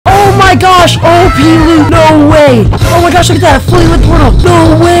gosh, OP loot, no way. Oh my gosh, look at that, fully lit portal,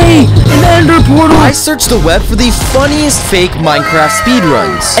 no way. An ender portal. I searched the web for the funniest fake Minecraft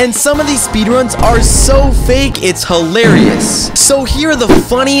speedruns, and some of these speedruns are so fake, it's hilarious. So here are the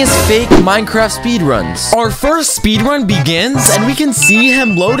funniest fake Minecraft speedruns. Our first speedrun begins, and we can see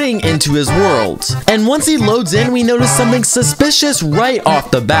him loading into his world. And once he loads in, we notice something suspicious right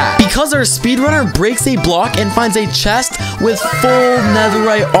off the bat. Because our speedrunner breaks a block and finds a chest with full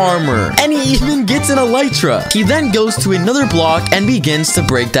netherite armor. And he even gets an elytra. He then goes to another block and begins to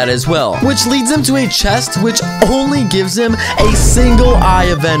break that as well, which leads him to a chest which only gives him a single eye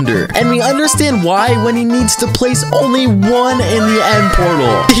of ender. And we understand why when he needs to place only one in the end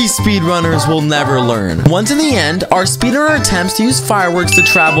portal. These speedrunners will never learn. Once in the end, our speedrunner attempts to use fireworks to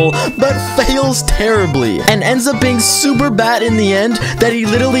travel, but fails terribly, and ends up being super bad in the end that he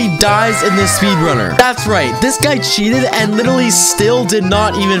literally dies in this speedrunner. That's right, this guy cheated and literally still did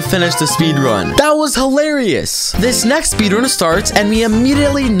not even finish the speedrun. That was hilarious. This next speedrun starts and we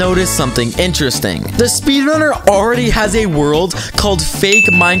immediately notice something interesting. The speedrunner already has a world called Fake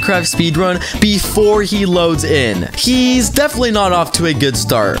Minecraft Speedrun before he loads in. He's definitely not off to a good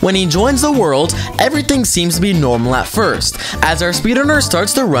start. When he joins the world, everything seems to be normal at first, as our speedrunner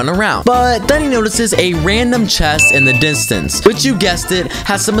starts to run around. But then he notices a random chest in the distance, which you guessed it,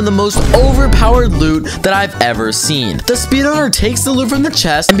 has some of the most overpowered loot that I've ever seen. The speedrunner takes the loot from the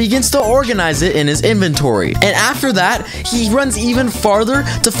chest and begins to organize it in his inventory. And after that, he runs even farther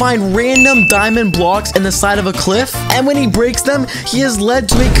to find random diamond blocks in the side of a cliff. And when he breaks them, he is led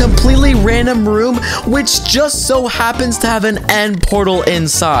to a completely random room, which just so happens to have an end portal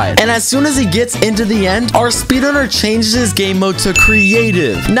inside. And as soon as he gets into the end, our speedrunner changes his game mode to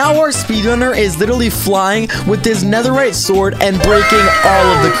creative. Now our speedrunner is literally flying with his netherite sword and breaking all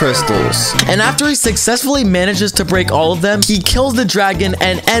of the crystals. And after he successfully manages to break all of them, he kills the dragon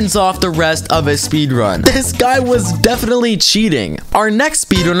and ends off the rest of his speedrun. This guy was definitely cheating. Our next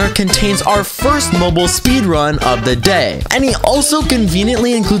speedrunner contains our first mobile speedrun of the day. And he also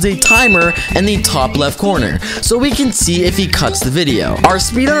conveniently includes a timer in the top left corner, so we can see if he cuts the video. Our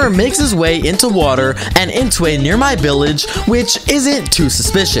speedrunner makes his way into water and into a nearby village, which isn't too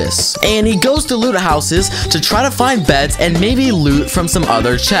suspicious. And he goes to loot houses to try to find beds and maybe loot from some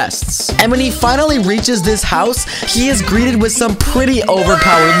other chests. And when he finally reaches this house, he is greeted with some pretty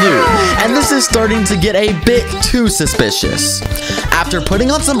overpowered loot. And this is starting to get a bit too suspicious. After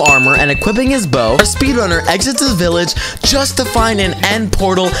putting on some armor and equipping his bow, our speedrunner exits his village just to find an end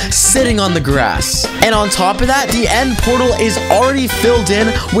portal sitting on the grass. And on top of that, the end portal is already filled in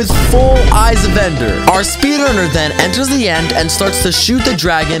with full eyes of ender. Our speedrunner then enters the end and starts to shoot the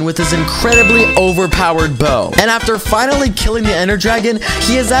dragon with his incredibly overpowered bow. And after finally killing the ender dragon,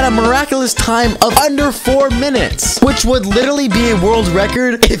 he is at a miraculous time of under 4 minutes, which would literally be a world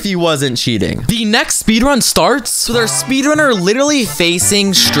record if he wasn't cheating. The next speedrun starts with our speedrunner literally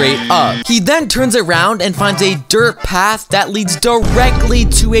facing straight up. He then turns around and finds a dirt path that leads directly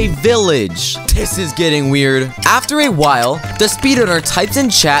to a village. This is getting weird. After a while, the speedrunner types in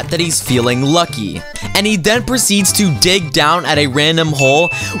chat that he's feeling lucky, and he then proceeds to dig down at a random hole,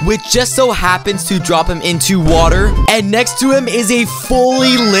 which just so happens to drop him into water, and next to him is a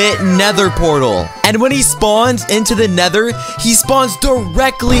fully lit nether portal. And when he spawns into the nether, he spawns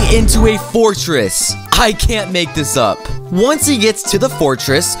directly into a fortress. I can't make this up. Once he gets to the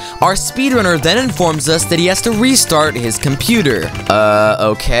fortress, our speedrunner then informs us that he has to restart his computer.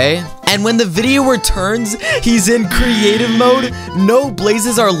 Okay. And when the video returns, he's in creative mode, no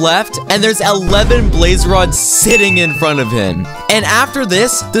blazes are left, and there's 11 blaze rods sitting in front of him. And after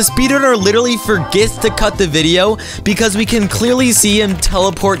this, the speedrunner literally forgets to cut the video because we can clearly see him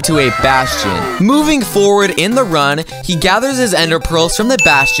teleport to a bastion. Moving forward in the run, he gathers his ender pearls from the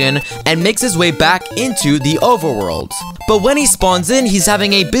bastion and makes his way back into the overworld. But when he spawns in, he's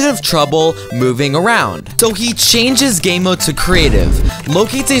having a bit of trouble moving around. So he changes game mode to creative,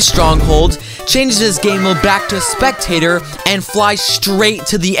 locates a stronghold, changes his game mode back to spectator, and flies straight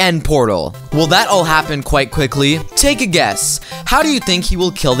to the end portal. Well, that all happened quite quickly. Take a guess. How do you think he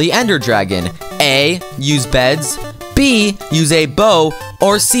will kill the ender dragon? A. Use beds. B. Use a bow.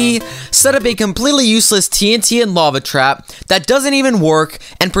 Or C. Set up a completely useless TNT and lava trap that doesn't even work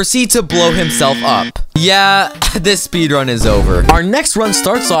and proceed to blow himself up. Yeah, this speedrun is over. Our next run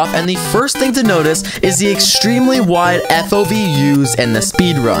starts off, and the first thing to notice is the extremely wide FOV used in the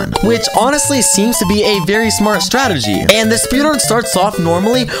speedrun, which honestly seems to be a very smart strategy. And the speedrun starts off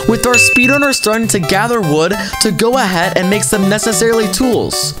normally with our speedrunner starting to gather wood to go ahead and make some necessary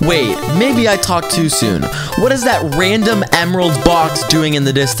tools. Wait, maybe I talked too soon. What is that random emerald box doing in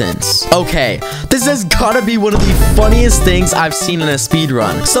the distance? Okay, this has gotta be one of the funniest things I've seen in a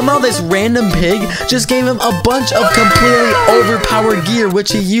speedrun. Somehow this random pig just gave him a bunch of completely overpowered gear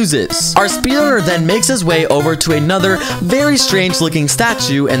which he uses. Our speedrunner then makes his way over to another very strange looking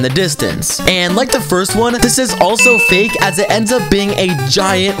statue in the distance. And like the first one, this is also fake as it ends up being a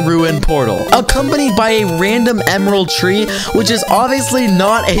giant ruined portal, accompanied by a random emerald tree, which is obviously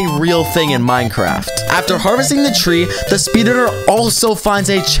not a real thing in Minecraft. After harvesting the tree, the speedrunner also finds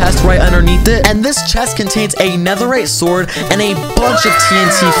a chest right underneath it, and this chest contains a netherite sword and a bunch of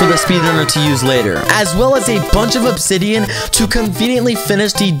TNT for the speedrunner to use later, as well as a bunch of obsidian to conveniently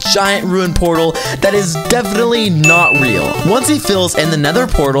finish the giant ruined portal that is definitely not real. Once he fills in the nether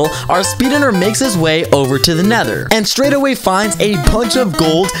portal, our speedrunner makes his way over to the nether, and straight away finds a bunch of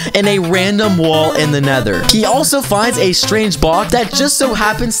gold in a random wall in the nether. He also finds a strange box that just so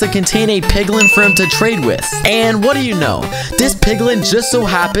happens to contain a piglin for him to trade with. And what do you know? This piglin just so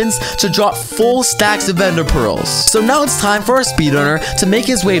happens to drop full stacks of ender pearls. So now it's time for our speedrunner to make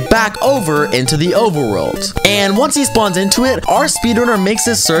his way back over into the overworld. And once he spawns into it, our speedrunner makes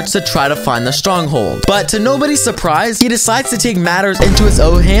his search to try to find the stronghold. But to nobody's surprise, he decides to take matters into his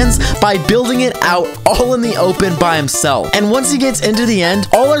own hands by building it out all in the open by himself. And once he gets into the end,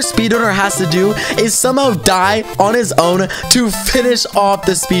 all our speedrunner has to do is somehow die on his own to finish off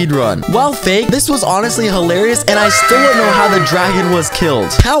the speedrun. While fake, this was honestly hilarious, and I still don't know how the dragon was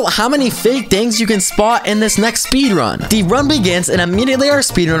killed. How many fake things you can spot in this next speedrun? The run begins, and immediately our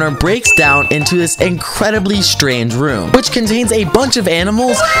speedrunner breaks down into this incredibly strange room, which contains a bunch of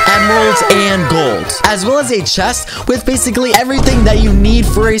animals, emeralds, and gold, as well as a chest with basically everything that you need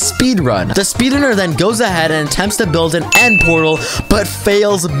for a speedrun. The speedrunner then goes ahead and attempts to build an end portal, but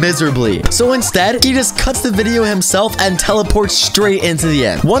fails miserably. So instead, he just cuts the video himself and teleports straight into the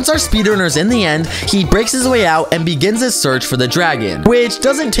end. Once our speedrunner's in the end, he breaks his way out and begins his search for the dragon, which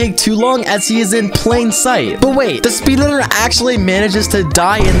doesn't take too long as he is in plain sight. But wait, the speedrunner actually manages to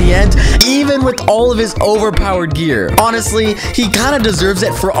die in the end, even with all of his overpowered gear. Honestly, he kind of deserves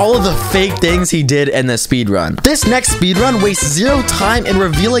it for all of the fake things he did in the speedrun. This next speedrun wastes zero time in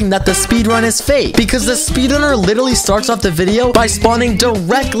revealing that the speedrun is fake, because the speedrunner literally starts off the video by spawning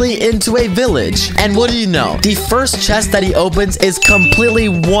directly into a village. And what do you know? The first chest that he opens is completely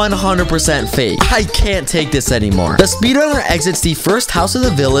 100% fake. I can't take this anymore. The speedrunner exits the first house of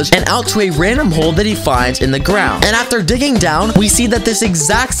the village and out to a random hole that he finds in the ground. And after digging down, we see that this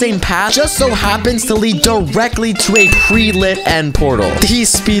exact same path just so happens to lead directly to a pre-lit end portal.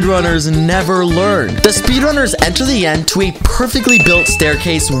 These speedrunners never learn. The speedrunners enter the end to a perfectly built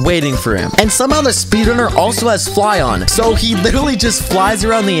staircase waiting for him. And somehow the speedrunner also has fly on, so he literally just flies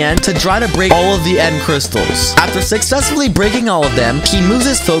around the end to try to break all of the end crystals. After successfully breaking all of them, he moves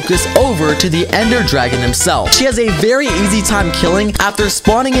his focus over to the ender dragon himself. She has a very easy time killing after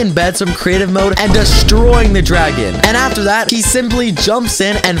spawning in beds from creative mode and destroying the dragon. And after that, he simply jumps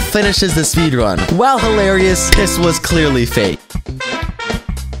in and finishes the speedrun. While hilarious, this was clearly fake.